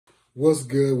What's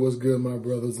good, my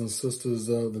brothers and sisters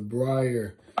of the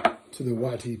Briar to the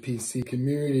YTPC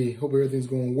community? Hope everything's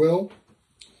going well.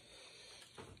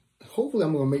 Hopefully,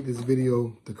 I'm going to make this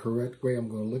video the correct way. I'm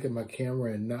going to look at my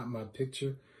camera and not my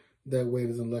picture. That way, it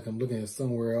doesn't look like I'm looking at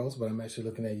somewhere else, but I'm actually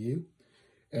looking at you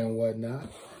and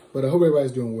whatnot. But I hope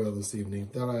everybody's doing well this evening.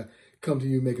 Thought I'd come to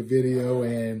you, make a video,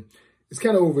 and it's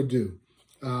kind of overdue.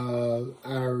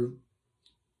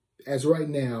 As right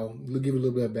now, I'll give you a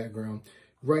little bit of background.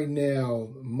 Right now,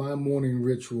 my morning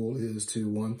ritual is to,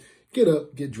 one, get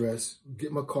up, get dressed,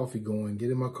 get my coffee going,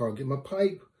 get in my car, get my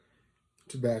pipe,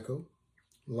 tobacco,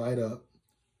 light up,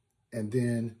 and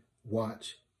then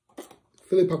watch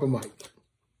Philly Papa Mike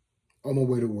on my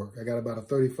way to work. I got about a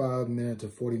 35-minute to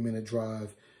 40-minute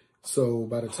drive. So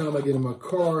by the time I get in my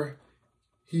car,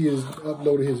 he has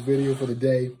uploaded his video for the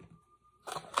day,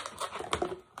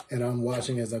 and I'm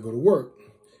watching as I go to work.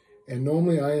 And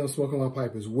normally I am smoking my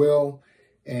pipe as well.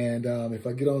 And if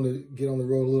I get on the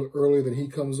road a little earlier than he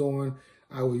comes on,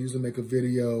 I will usually make a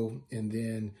video and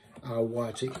then I'll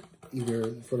watch it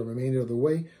either for the remainder of the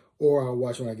way or I'll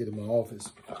watch when I get to my office.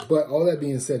 But all that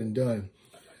being said and done,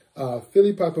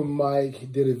 Philly Papa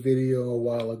Mike did a video a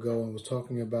while ago and was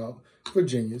talking about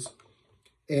Virginias.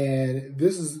 And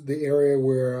this is the area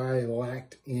where I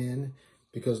lacked in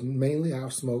because mainly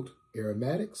I've smoked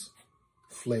aromatics,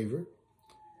 flavor,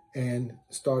 and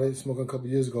started smoking a couple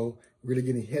years ago, really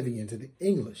getting heavy into the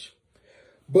English.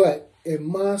 But in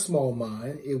my small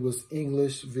mind, it was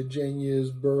English,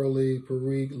 Virginias, Burley,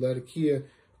 Perique, Latakia,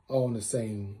 all in the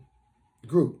same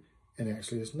group. And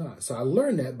actually it's not. So I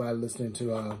learned that by listening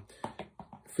to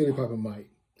Philly Papa Mike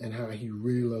and how he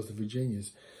really loves the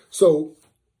Virginias. So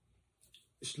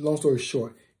long story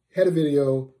short, had a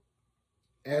video,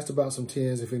 asked about some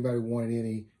 10s, if anybody wanted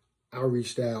any. I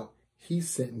reached out. He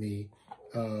sent me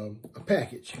a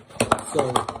package.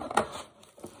 So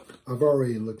I've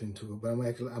already looked into it, but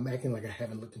I'm acting like I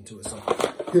haven't looked into it. So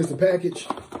here's the package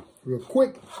real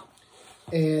quick.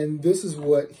 And this is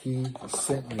what he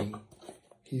sent me.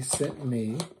 He sent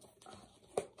me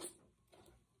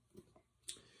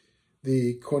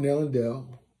the Cornell &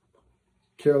 Dell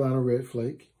Carolina Red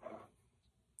Flake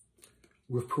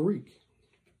with Perique.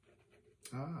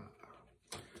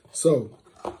 So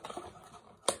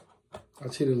I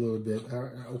cheated a little bit.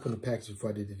 I opened the package before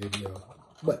I did the video,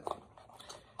 but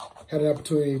had an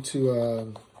opportunity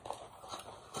to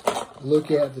look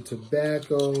at the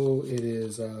tobacco. It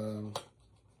is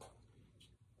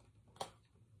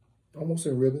almost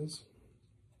in ribbons,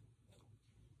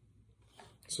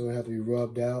 so it had to be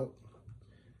rubbed out.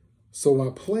 So my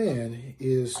plan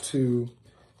is to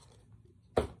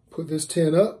put this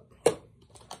tin up,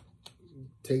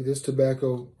 take this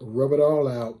tobacco, rub it all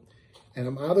out, and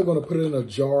I'm either going to put it in a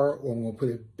jar or I'm going to put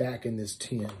it back in this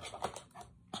tin.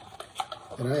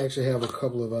 And I actually have a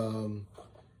couple of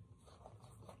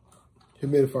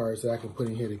humidifiers that I can put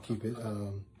in here to keep it,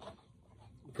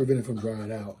 prevent it from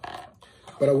drying out.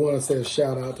 But I want to say a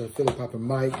shout out to Philly Papa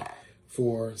Mike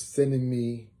for sending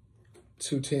me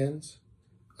 2 tins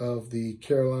of the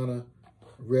Carolina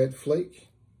Red Flake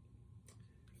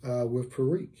with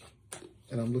Perique.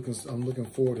 And I'm looking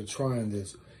forward to trying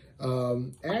this.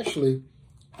 Actually,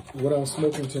 what I'm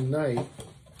smoking tonight,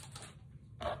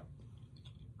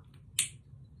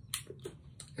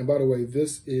 and by the way,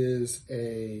 this is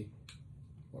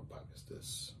what pipe is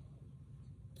this?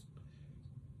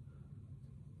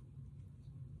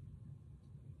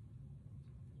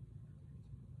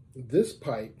 This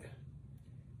pipe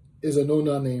is a no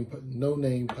name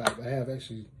pipe. I have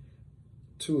actually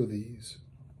 2 of these.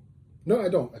 No, I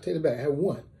don't. I take it back. I have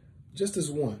 1, just this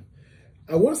one.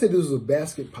 I want to say this was a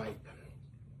basket pipe.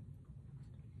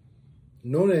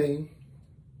 No name.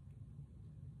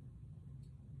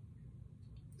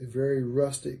 Very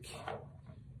rustic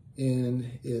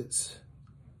in its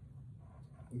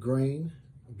grain.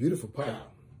 Beautiful pipe.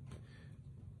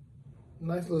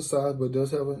 Nice little size, but it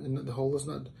does have the hole is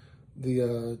not,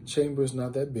 the chamber is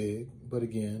not that big, but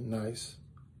again, nice.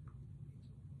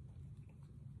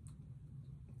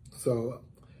 So,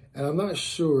 and I'm not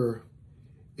sure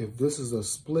if this is a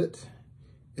split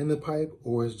in the pipe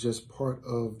or it's just part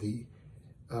of the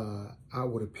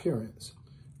outward appearance.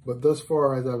 But thus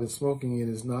far as I've been smoking it,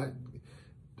 is not,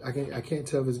 I can't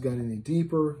tell if it's gotten any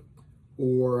deeper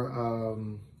or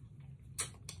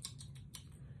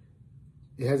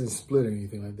it hasn't split or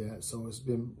anything like that. So it's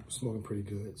been smoking pretty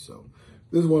good. So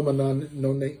this is one of my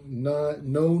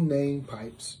no name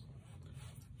pipes.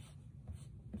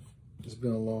 It's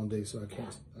been a long day, so I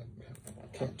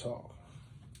can't talk.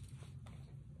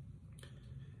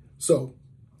 So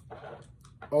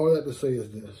all that to say is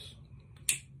this.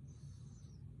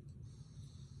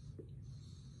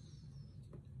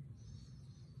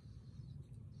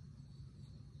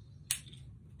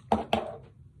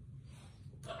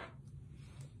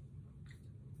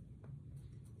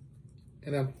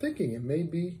 And I'm thinking it may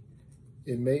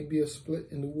be a split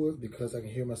in the wood because I can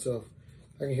hear myself.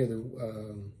 I can hear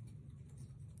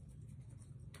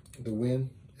the wind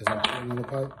as I'm pulling in the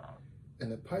pipe,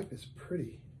 and the pipe is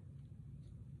pretty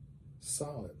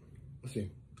solid. Let's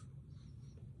see,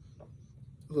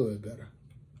 a little bit better.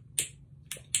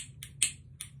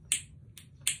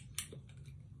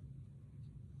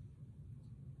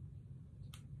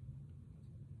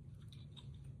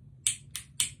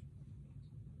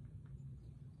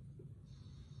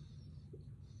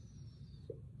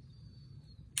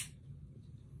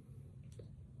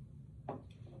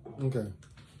 Okay,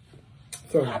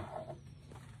 so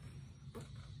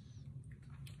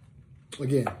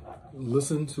again,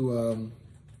 listen to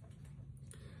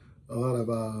a lot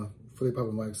of Philly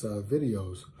Papa Mike's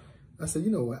videos. I said, you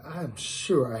know what? I'm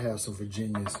sure I have some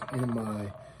Virginias in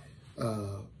my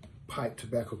pipe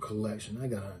tobacco collection. I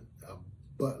got a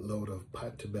buttload of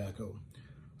pipe tobacco,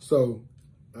 so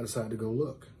I decided to go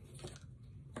look,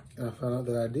 and I found out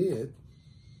that I did.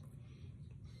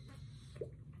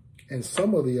 And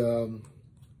some of the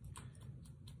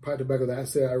pipe tobacco that I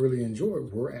said I really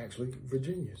enjoyed were actually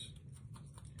Virginias.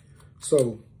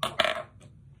 So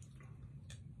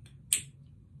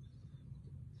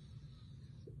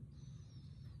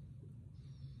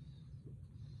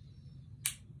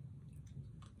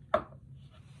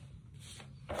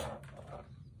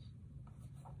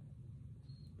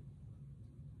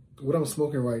what I'm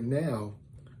smoking right now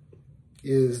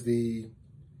is the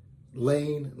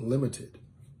Lane Limited.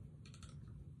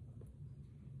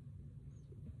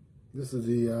 This is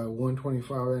the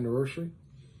 125th anniversary.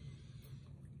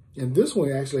 And this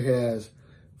one actually has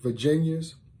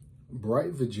Virginias,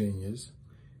 bright Virginias,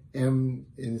 and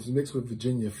it's mixed with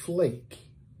Virginia Flake.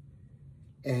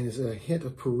 And it's a hint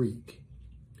of Perique.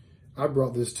 I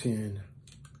brought this tin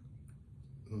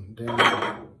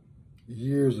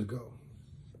years ago.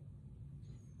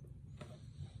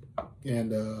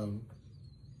 And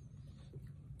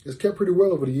it's kept pretty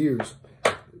well over the years.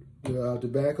 The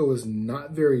tobacco is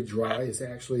not very dry. It's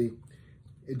actually,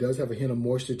 it does have a hint of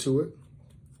moisture to it.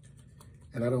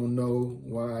 And I don't know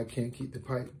why I can't keep the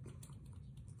pipe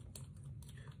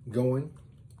going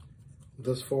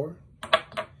thus far. I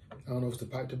don't know if it's the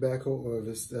pipe tobacco or if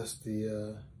it's just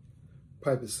the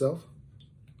pipe itself.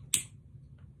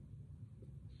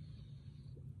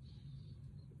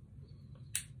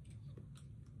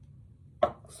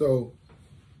 So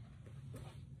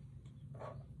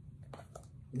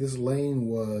this Lane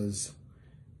was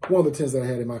one of the tins that I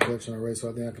had in my collection already, so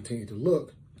I think I continued to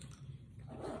look.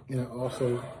 And I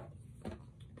also,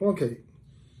 plum cake,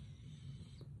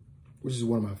 which is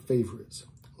one of my favorites.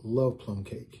 Love plum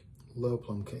cake, love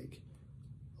plum cake,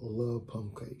 love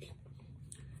plum cake.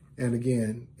 And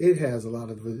again, it has a lot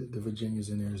of the Virginias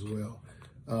in there as well.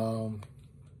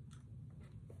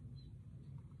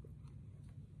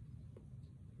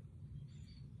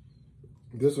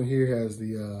 This one here has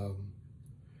the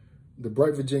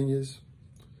bright Virginias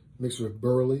mixed with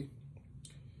burley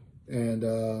and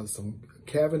some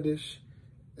Cavendish,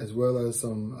 as well as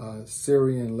some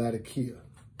Syrian Latakia.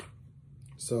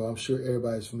 So I'm sure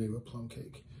everybody's familiar with plum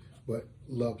cake, but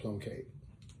love plum cake.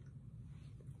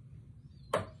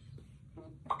 I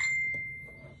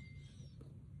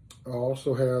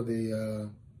also have the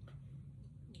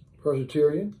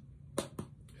Presbyterian,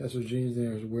 has Virginias in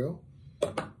there as well.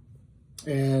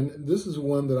 And this is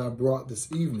one that I brought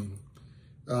this evening,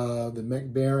 the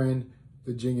McBaron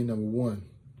Virginia No. 1.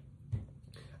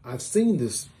 I've seen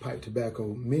this pipe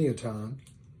tobacco many a time,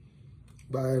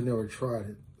 but I've never tried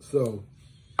it. So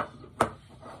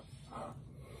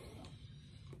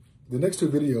the next two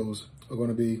videos are going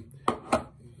to be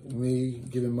me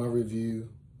giving my review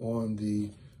on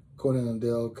the Cornell &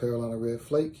 Dell Carolina Red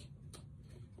Flake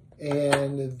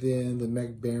and then the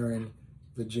McBaron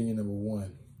Virginia No.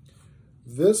 1.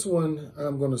 This one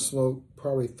I'm going to smoke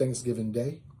probably Thanksgiving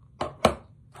Day.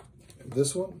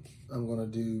 This one I'm going to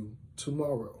do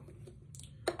tomorrow.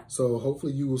 So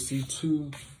hopefully you will see two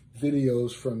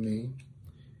videos from me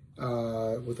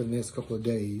within the next couple of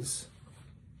days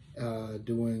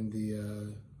doing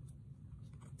the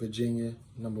Virginia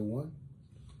No. 1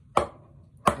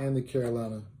 and the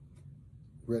Carolina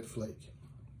Red Flake.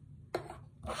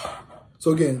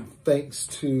 So again, thanks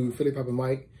to Philly Papa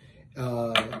Mike.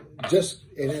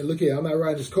 And look here, I'm not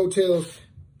riding his coattails.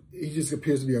 He just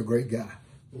appears to be a great guy.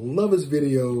 Love his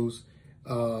videos.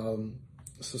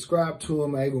 Subscribe to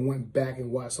him. I even went back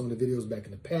and watched some of the videos back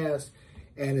in the past.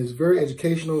 And it's very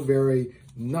educational, very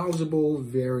knowledgeable,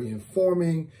 very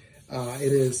informing.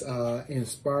 It is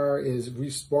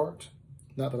re-sparked.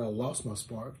 Not that I lost my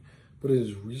spark, but it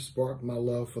has re-sparked my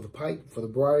love for the pipe, for the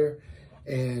briar.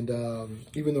 And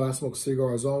even though I smoke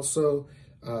cigars also,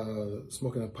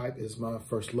 smoking a pipe is my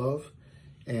first love.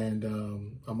 And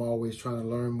I'm always trying to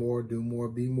learn more, do more,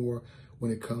 be more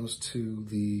when it comes to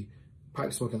the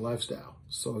pipe smoking lifestyle.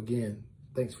 So again,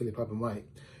 thanks for the Piper Mike.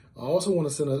 I also want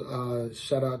to send a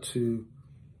shout out to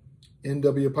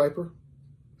N.W. Piper.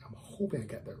 I'm hoping I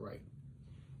got that right.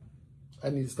 I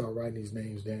need to start writing these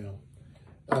names down.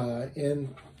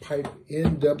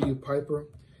 N.W. Piper.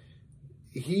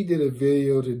 He did a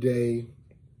video today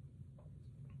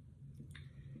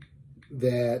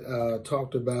that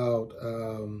talked about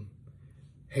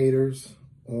haters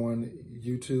on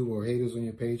YouTube or haters on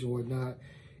your page and whatnot.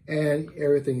 And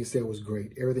everything he said was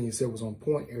great. Everything he said was on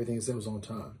point. Everything he said was on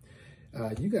time.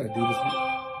 You got to do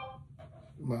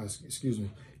this. Excuse me.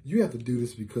 You have to do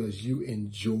this because you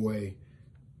enjoy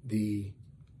the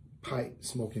pipe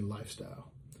smoking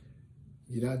lifestyle.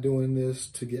 You're not doing this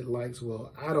to get likes.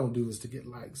 Well, I don't do this to get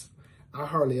likes. I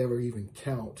hardly ever even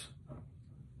count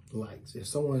likes. If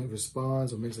someone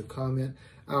responds or makes a comment,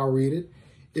 I'll read it.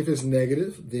 If it's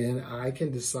negative, then I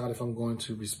can decide if I'm going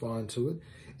to respond to it.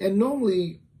 And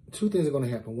normally, two things are going to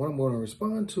happen. One, I'm going to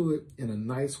respond to it in a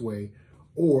nice way,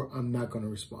 or I'm not going to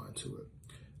respond to it.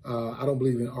 I don't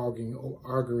believe in arguing or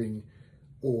arguing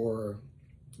over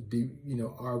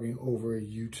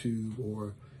YouTube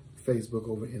or Facebook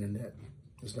over internet.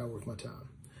 It's not worth my time.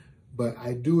 But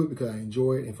I do it because I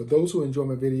enjoy it. And for those who enjoy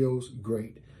my videos,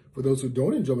 great. For those who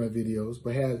don't enjoy my videos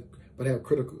but have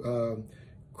critical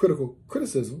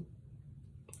criticism,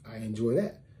 I enjoy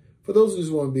that. For those who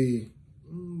just want to be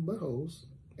buttholes,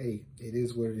 hey, it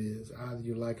is what it is. Either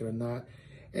you like it or not.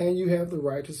 And you have the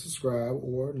right to subscribe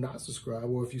or not subscribe.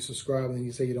 Or if you subscribe and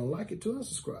you say you don't like it, to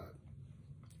unsubscribe.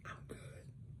 I'm good.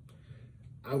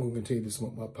 I'm going to continue to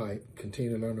smoke my pipe,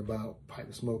 continue to learn about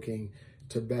pipe smoking,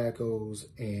 tobaccos,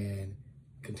 and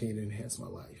continue to enhance my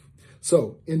life.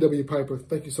 So, N.W. Piper,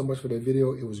 thank you so much for that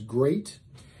video. It was great.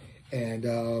 And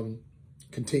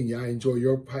continue. I enjoy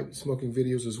your pipe smoking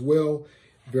videos as well.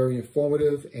 Very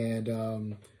informative. And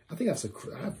I think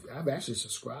I've actually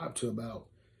subscribed to about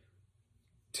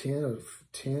 10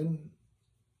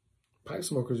 pipe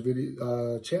smokers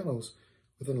video channels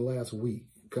within the last week.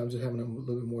 I'm just having a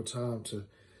little bit more time to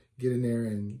get in there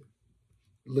and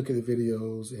look at the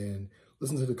videos and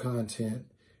listen to the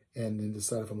content and then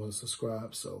decide if I'm going to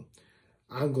subscribe. So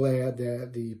I'm glad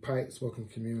that the pipe smoking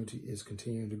community is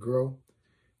continuing to grow.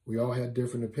 We all have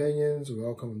different opinions. We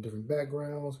all come from different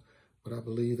backgrounds. But I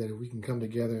believe that if we can come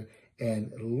together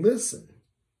and listen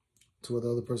to what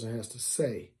the other person has to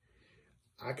say,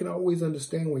 I can always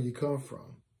understand where you come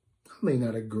from. I may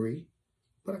not agree,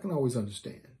 but I can always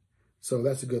understand. So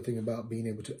that's a good thing about being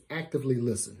able to actively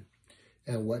listen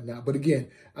and whatnot. But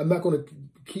again, I'm not going to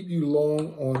keep you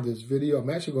long on this video. I'm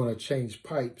actually going to change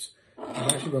pipes. I'm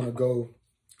actually going to go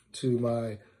to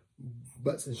my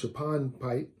Butts and Chopin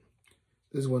pipe.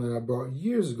 This is one that I bought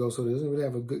years ago, so it doesn't really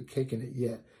have a good cake in it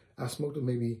yet. I smoked it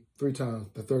maybe 3 times,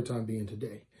 the third time being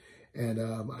today. And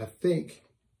I think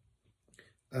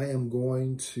I am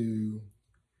going to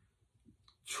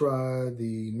try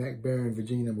the Mac Baron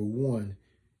Virginia #1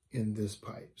 in this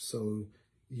pipe. So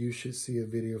you should see a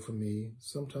video from me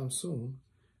sometime soon.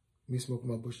 Me smoking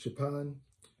my Bush Chopin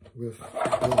with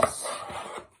this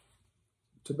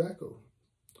tobacco.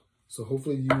 So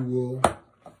hopefully you will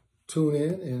tune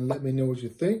in and let me know what you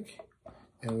think,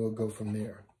 and we'll go from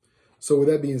there. So with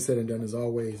that being said and done, as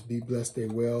always, be blessed, stay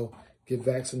well, get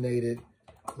vaccinated.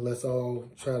 Let's all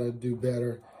try to do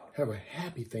better. Have a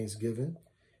happy Thanksgiving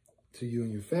to you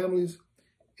and your families.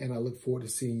 And I look forward to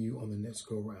seeing you on the next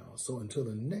go round. So until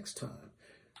the next time,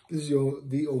 this is your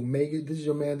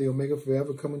man, the Omega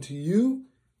Forever, coming to you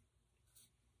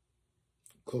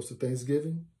close to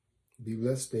Thanksgiving. Be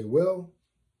blessed, stay well,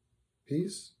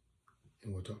 peace,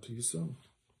 and we'll talk to you soon.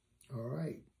 All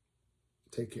right,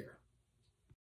 take care.